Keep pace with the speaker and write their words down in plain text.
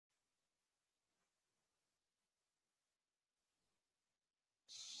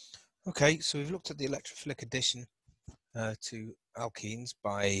Okay, so we've looked at the electrophilic addition to alkenes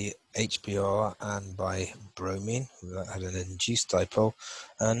by HBr and by bromine. That had an induced dipole.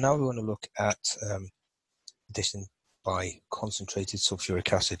 And now we want to look at addition by concentrated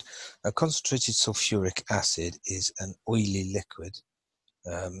sulfuric acid. Now, concentrated sulfuric acid is an oily liquid,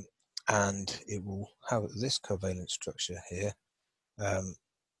 and it will have this covalent structure here, as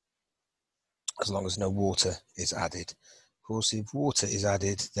long as no water is added. Of course, if water is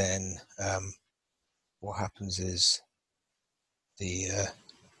added, then what happens is the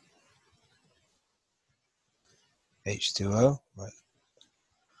H2O, right?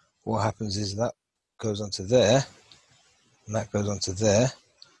 What happens is that goes onto there, and that goes onto there.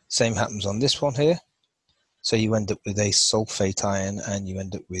 Same happens on this one here. So you end up with a sulfate ion, and you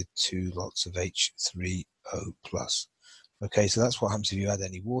end up with 2 lots of H3O+. Okay, so that's what happens if you add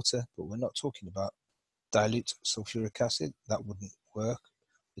any water, but we're not talking about dilute sulfuric acid. That wouldn't work.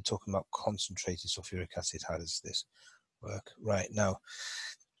 We're talking about concentrated sulfuric acid. How does this work? Right, now,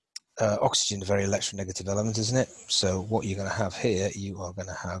 oxygen is a very electronegative element, isn't it? So what you're going to have here, you are going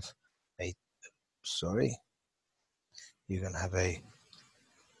to have you're going to have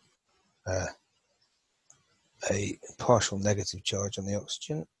a partial negative charge on the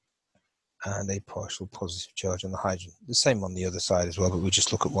oxygen and a partial positive charge on the hydrogen. The same on the other side as well, but we'll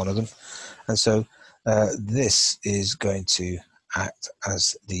just look at one of them. And so this is going to act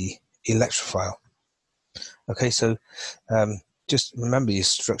as the electrophile. Okay, so just remember your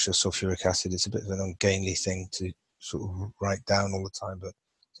structure of sulfuric acid. It's a bit of an ungainly thing to sort of write down all the time, but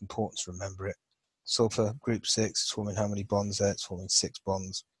it's important to remember it. Sulfur, group 6, it's forming how many bonds there? It's forming 6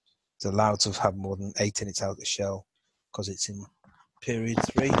 bonds. It's allowed to have more than 8 in its outer shell because it's in period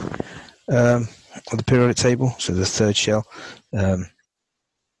 3 of the periodic table, so the 3rd shell.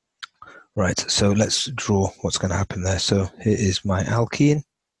 Right, so let's draw what's going to happen there. So here is my alkene.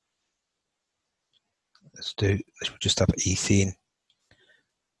 Let's just have ethene.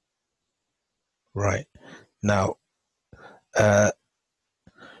 Right, now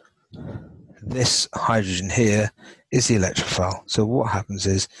this hydrogen here is the electrophile. So what happens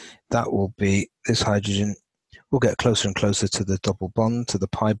is that will be this hydrogen will get closer and closer to the double bond, to the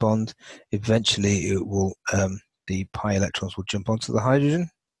pi bond. Eventually it will the pi electrons will jump onto the hydrogen,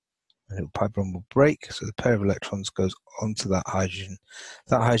 and the pi bond will break, so the pair of electrons goes onto that hydrogen.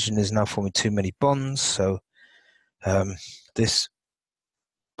 That hydrogen is now forming too many bonds, so this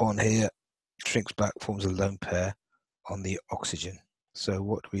bond here shrinks back, forms a lone pair on the oxygen. So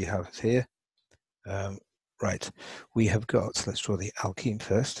what do we have here? Right, we have got, let's draw the alkene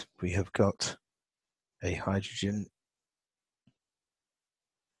first. We have got a hydrogen,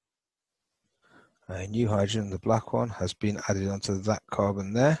 a new hydrogen, the black one, has been added onto that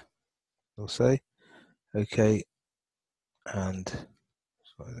carbon there, we'll say. Okay, and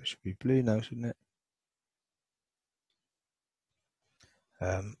sorry, that should be blue now, shouldn't it?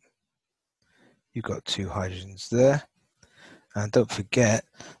 You've got 2 hydrogens there. And don't forget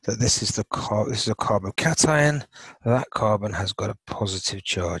that this is a carbocation. That carbon has got a positive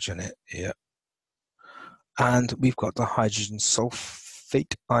charge on it. Yeah. And we've got the hydrogen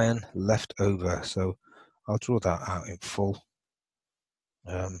sulfate ion left over. So I'll draw that out in full.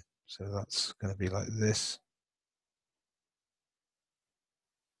 So that's going to be like this.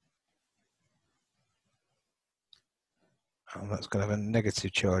 And that's going to have a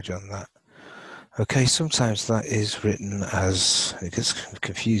negative charge on that. Okay, sometimes that is written as, it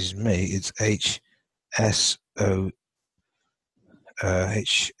confuses me, it's HSO3.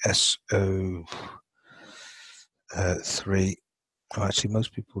 Oh, actually,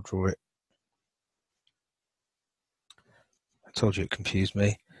 most people draw it. I told you it confused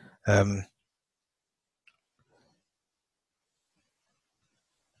me. Draw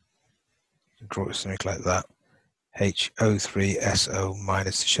it something like that. HO3SO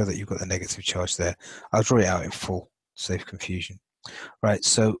minus to show that you've got the negative charge there. I'll draw it out in full, save confusion. Right,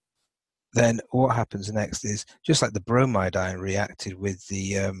 so then what happens next is, just like the bromide ion reacted with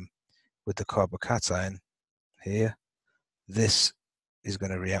the carbocation here, this is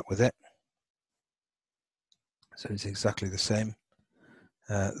going to react with it. So it's exactly the same.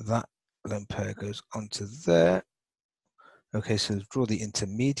 That lone pair goes onto there. Okay, so draw the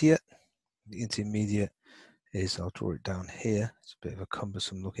intermediate. The intermediate is, I'll draw it down here. It's a bit of a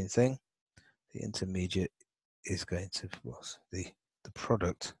cumbersome looking thing. The intermediate is going to, the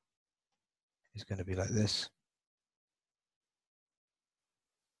product is going to be like this.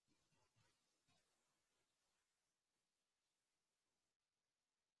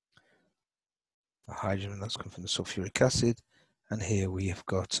 A hydrogen that's come from the sulfuric acid, and here we have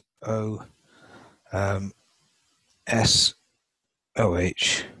got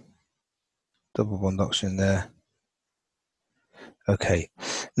SOH double bond oxygen there. Okay,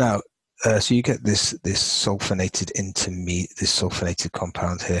 now so you get this sulphonated this sulphonated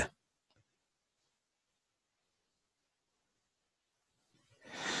compound here.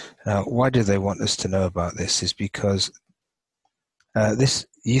 Now, why do they want us to know about this? Is because this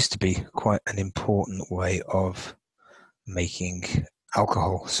used to be quite an important way of making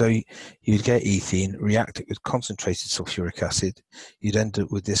alcohol. So you'd get ethene, react it with concentrated sulfuric acid, you'd end up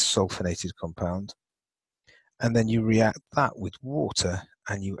with this sulfonated compound, and then you react that with water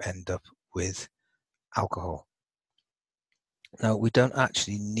and you end up with alcohol. Now, we don't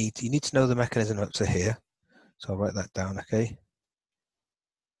actually you need to know the mechanism up to here. So I'll write that down, okay?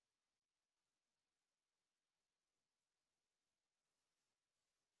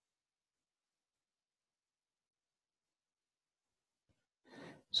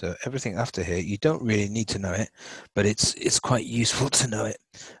 So everything after here, you don't really need to know it, but it's quite useful to know it,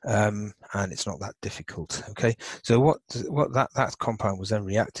 and it's not that difficult. Okay, so what that compound was then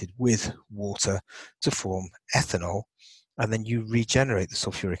reacted with water to form ethanol, and then you regenerate the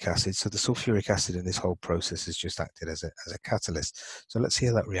sulfuric acid. So the sulfuric acid in this whole process has just acted as a catalyst. So let's see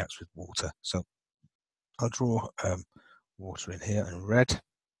how that reacts with water. So I'll draw water in here in red.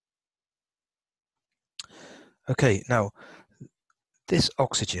 Okay, now this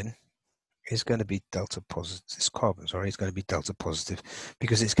oxygen is going to be delta positive. This carbon, sorry, is going to be delta positive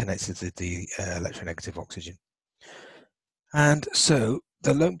because it's connected to the electronegative oxygen. And so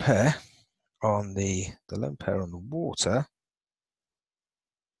the lone pair on the water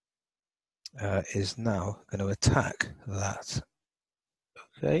is now going to attack that.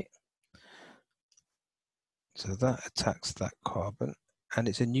 Okay, so that attacks that carbon, and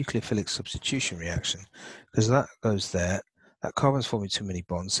it's a nucleophilic substitution reaction because that goes there. That carbon's forming too many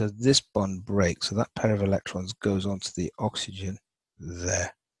bonds, so this bond breaks, so that pair of electrons goes onto the oxygen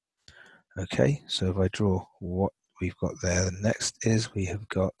there. Okay, so if I draw what we've got there, the next is we have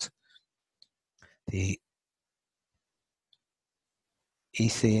got the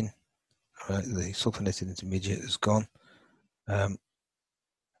ethene, right, the sulfonated intermediate is gone.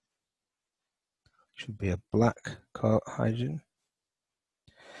 Should be a black hydrogen.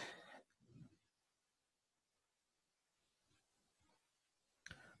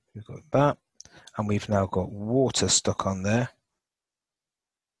 We've got that, and we've now got water stuck on there.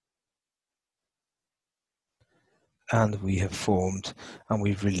 And we have formed, and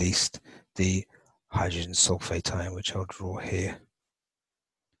we've released the hydrogen sulfate ion, which I'll draw here.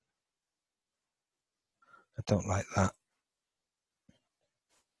 I don't like that.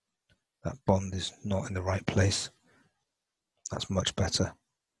 That bond is not in the right place. That's much better.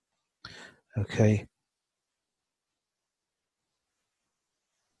 Okay.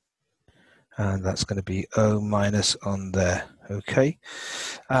 And that's going to be O minus on there. Okay.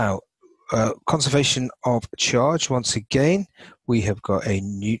 Now, conservation of charge. Once again, we have got a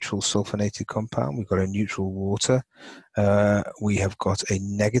neutral sulfonated compound. We've got a neutral water. We have got a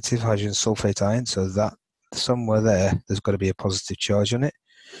negative hydrogen sulfate ion. So that somewhere there's got to be a positive charge on it.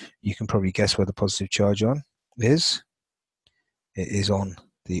 You can probably guess where the positive charge on is. It is on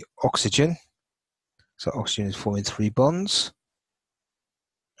the oxygen. So oxygen is forming 3 bonds.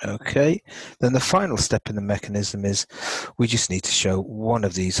 Okay, then the final step in the mechanism is we just need to show one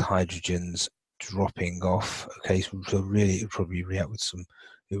of these hydrogens dropping off. Okay, so really it would probably react with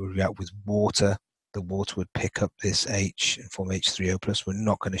it would react with water. The water would pick up this H and form H3O+. We're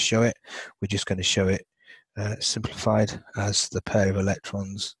not going to show it. We're just going to show it simplified as the pair of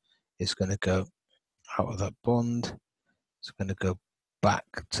electrons is going to go out of that bond. It's going to go back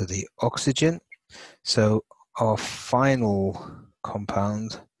to the oxygen. So our final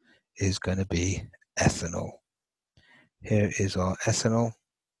compound is going to be ethanol. Here is our ethanol.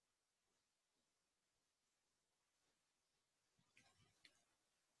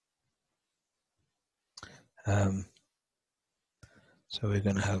 So we're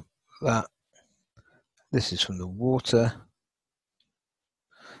going to have that. This is from the water.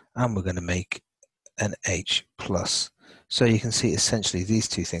 And we're going to make an H plus. So you can see essentially these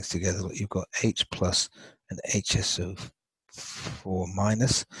two things together. You've got H plus and HSO4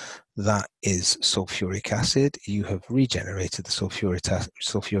 minus. That is sulfuric acid. You have regenerated the sulfuric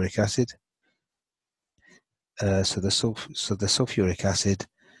acid. So the sulfuric acid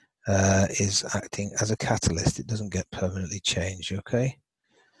is acting as a catalyst. It doesn't get permanently changed. Okay,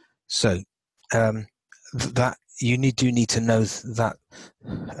 so that you do need to know that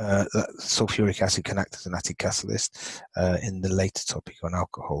that sulfuric acid can act as an anti-catalyst in the later topic on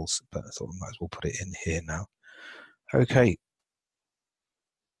alcohols, but I thought we might as well put it in here now. Okay,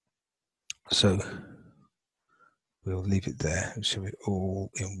 so we'll leave it there. It should be all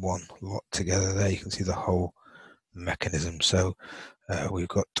in one lot together there. You can see the whole mechanism. So we've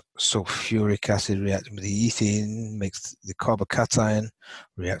got sulfuric acid reacting with the ethene, makes the carbocation,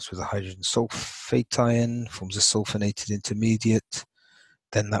 reacts with the hydrogen sulfate ion, forms a sulfonated intermediate,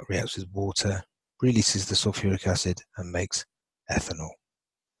 then that reacts with water, releases the sulfuric acid and makes ethanol.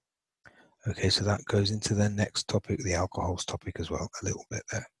 Okay, so that goes into the next topic, the alcohols topic as well, a little bit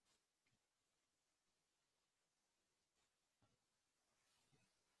there.